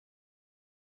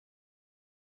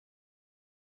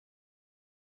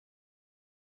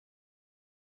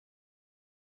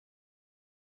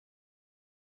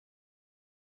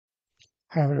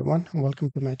Hi everyone, welcome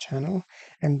to my channel.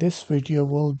 In this video,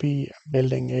 we'll be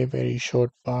building a very short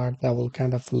part that will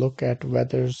kind of look at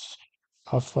weathers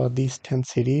of these 10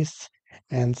 cities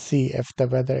and see if the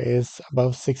weather is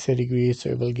above 60 degrees.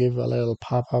 So it will give a little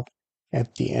pop-up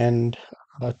at the end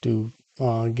to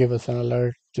give us an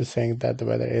alert to saying that the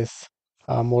weather is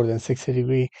more than 60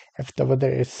 degree. If the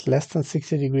weather is less than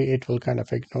 60 degree, it will kind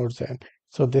of ignore that.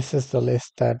 So this is the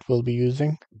list that we'll be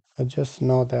using. Just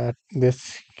know that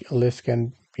this list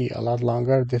can be a lot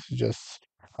longer. This is just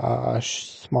a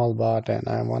small bot, and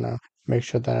I want to make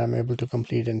sure that I'm able to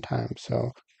complete in time.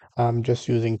 So I'm just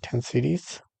using 10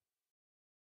 cities.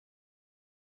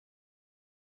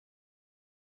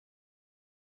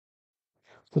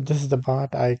 So this is the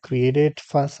bot I created.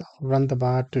 First, I'll run the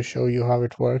bot to show you how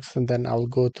it works, and then I'll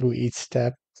go through each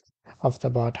step of the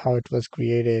bot, how it was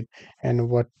created, and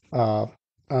what uh,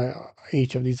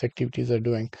 each of these activities are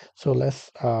doing. So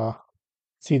let's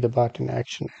see the bot in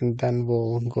action, and then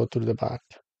we'll go through the bot,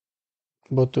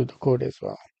 go through the code as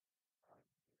well.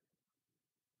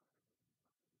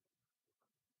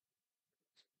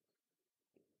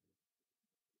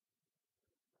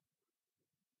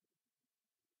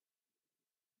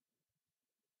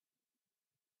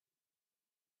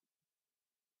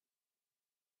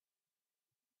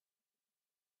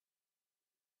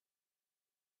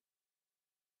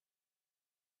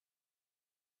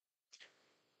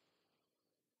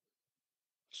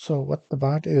 So what the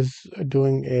bot is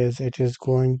doing is it is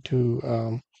going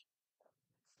to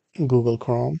Google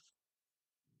Chrome,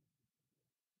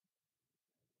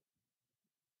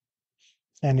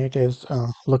 and it is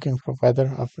looking for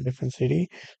weather of a different city.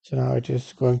 So now it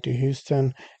is going to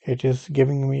Houston. It is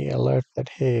giving me alert that,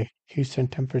 hey, Houston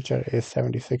temperature is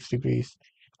 76 degrees.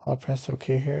 I'll press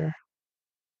OK here.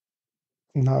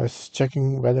 Now it's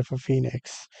checking weather for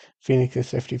Phoenix. Phoenix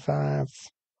is 55.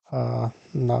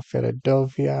 Now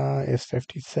Philadelphia is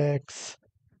 56.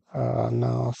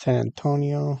 Now San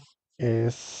Antonio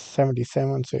is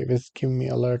 77, so it was giving me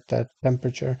alert that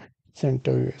temperature San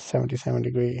Antonio is 77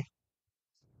 degree.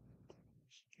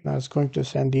 Now it's going to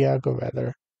San Diego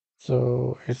weather,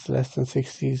 so it's less than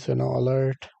 60, so no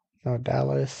alert. Now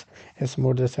Dallas is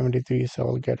more than 73, so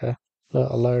I'll get a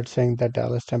little alert saying that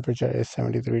Dallas temperature is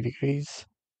 73 degrees.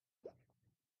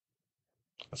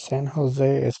 San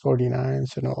Jose is 49,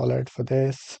 so no alert for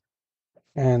this.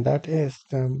 And that is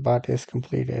the bot is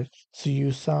completed. So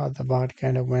you saw the bot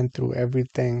kind of went through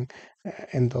everything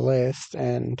in the list,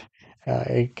 and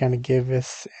it kind of gave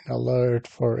us an alert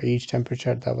for each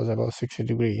temperature that was above 60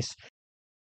 degrees.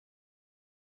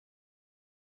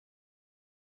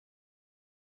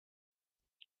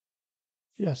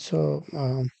 Yeah, so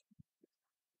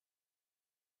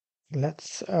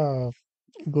let's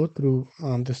go through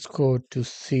this code to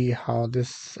see how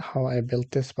I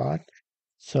built this bot.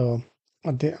 So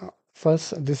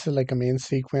first, this is like a main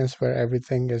sequence where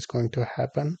everything is going to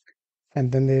happen.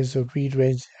 And then there's a read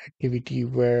range activity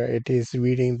where it is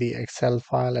reading the Excel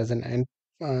file as an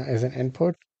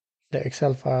input. The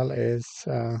Excel file is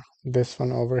this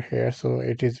one over here, so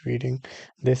it is reading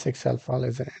this Excel file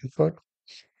as an input.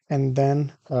 And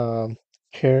then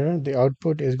here the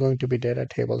output is going to be data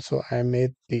table. So I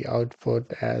made the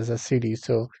output as a CD.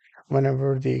 So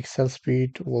whenever the Excel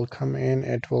speed will come in,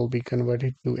 it will be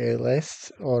converted to a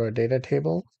list or a data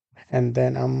table. And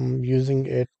then I'm using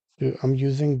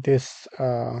this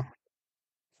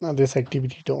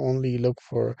activity to only look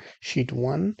for sheet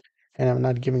one, and I'm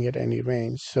not giving it any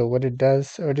range. So what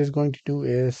it's going to do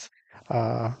is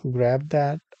grab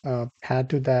that, add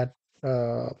to that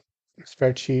uh,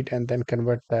 spreadsheet, and then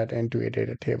convert that into a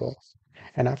data table.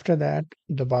 And after that,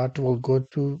 the bot will go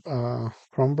to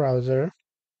Chrome browser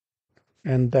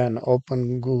and then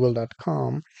open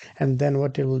google.com, and then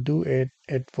what it will do, it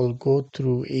will go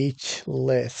through each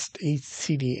list, each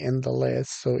city in the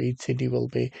list. So each city will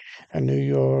be New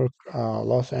York,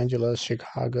 Los Angeles,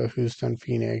 Chicago, Houston,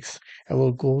 Phoenix. It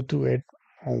will go through it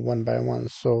one by one.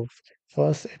 So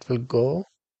first it will go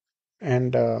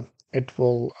and it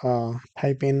will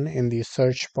type in the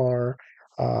search bar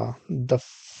the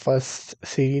first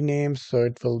city name. So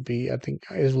it will be, I think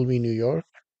it will be New York,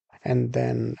 and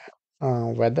then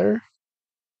weather.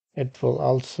 It will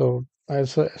also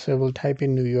so it will type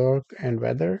in New York and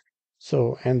weather.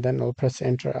 So and then I'll press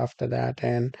enter after that,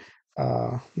 and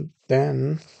uh,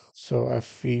 then so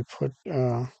if we put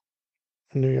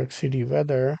New York City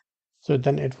weather, so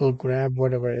then it will grab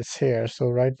whatever is here. So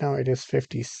right now it is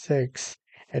 56.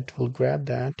 It will grab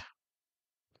that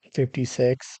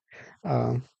 56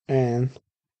 and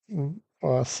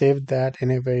save that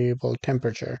in a variable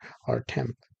temperature or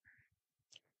temp.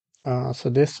 So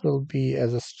this will be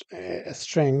as a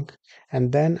string,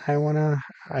 and then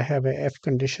I have a if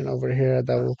condition over here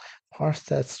that will parse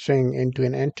that string into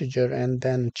an integer and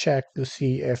then check to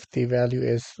see if the value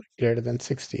is greater than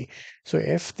 60. So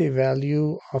if the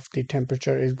value of the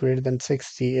temperature is greater than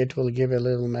 60, it will give a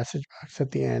little message box at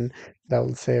the end that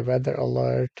will say weather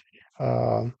alert.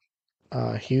 Uh,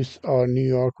 Houston or New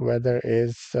York weather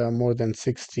is more than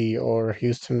 60, or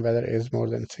Houston weather is more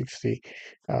than 60.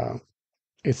 Uh,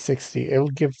 is 60. It will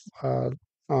give a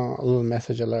little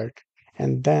message alert,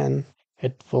 and then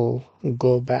it will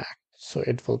go back. So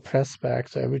it will press back.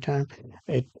 So every time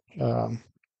it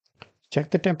check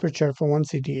the temperature for one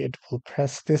city, it will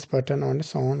press this button on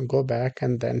its own, go back,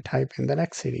 and then type in the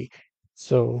next city.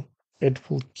 So it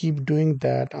will keep doing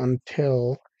that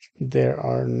until there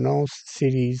are no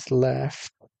cities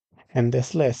left and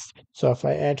this list. So if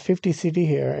I add 50 city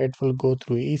here, it will go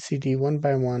through each city one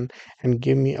by one and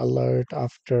give me alert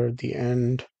after the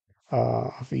end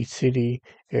of each city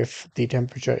if the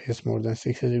temperature is more than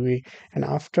 60 degree. And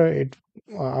after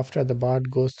the bot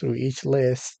goes through each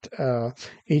list,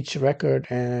 each record,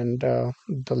 and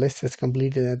the list is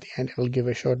completed at the end, it will give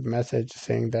a short message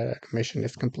saying that mission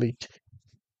is complete.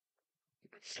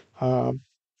 Uh,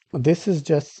 this is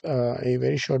just a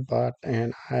very short bot,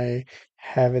 and I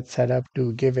have it set up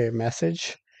to give a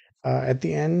message at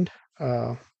the end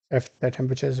uh, if the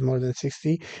temperature is more than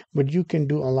 60. But you can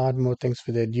do a lot more things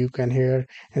with it. You can here,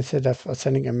 instead of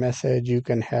sending a message, you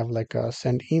can have like a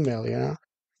send email, you know.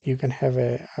 You can have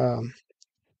a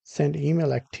send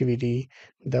email activity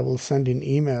that will send an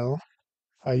email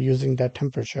using that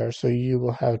temperature. So you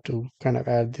will have to kind of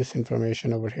add this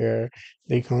information over here,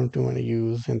 the account you want to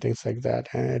use, and things like that.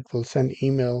 And it will send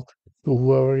email to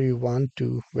whoever you want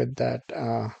to with that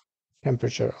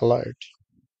temperature alert.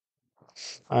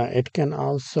 It can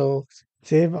also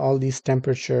save all these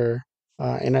temperature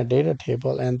in a data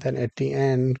table, and then at the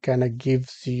end, kind of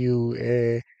gives you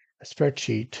a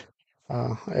spreadsheet.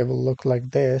 It will look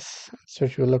like this. So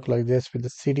it will look like this with the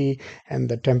city and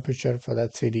the temperature for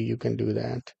that city. You can do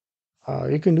that.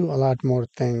 You can do a lot more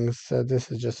things.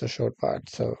 This is just a short part,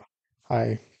 so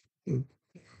I mm,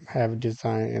 have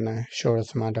designed in a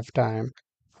shortest amount of time.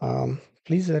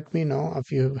 Please let me know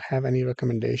if you have any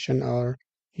recommendation, or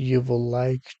you would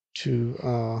like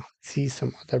to see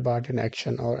some other bot in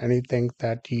action, or anything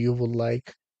that you would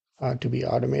like to be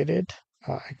automated.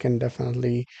 I can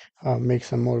definitely make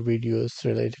some more videos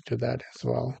related to that as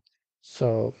well.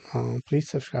 So please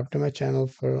subscribe to my channel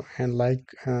for and like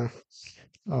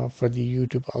for the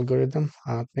YouTube algorithm.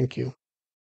 Thank you.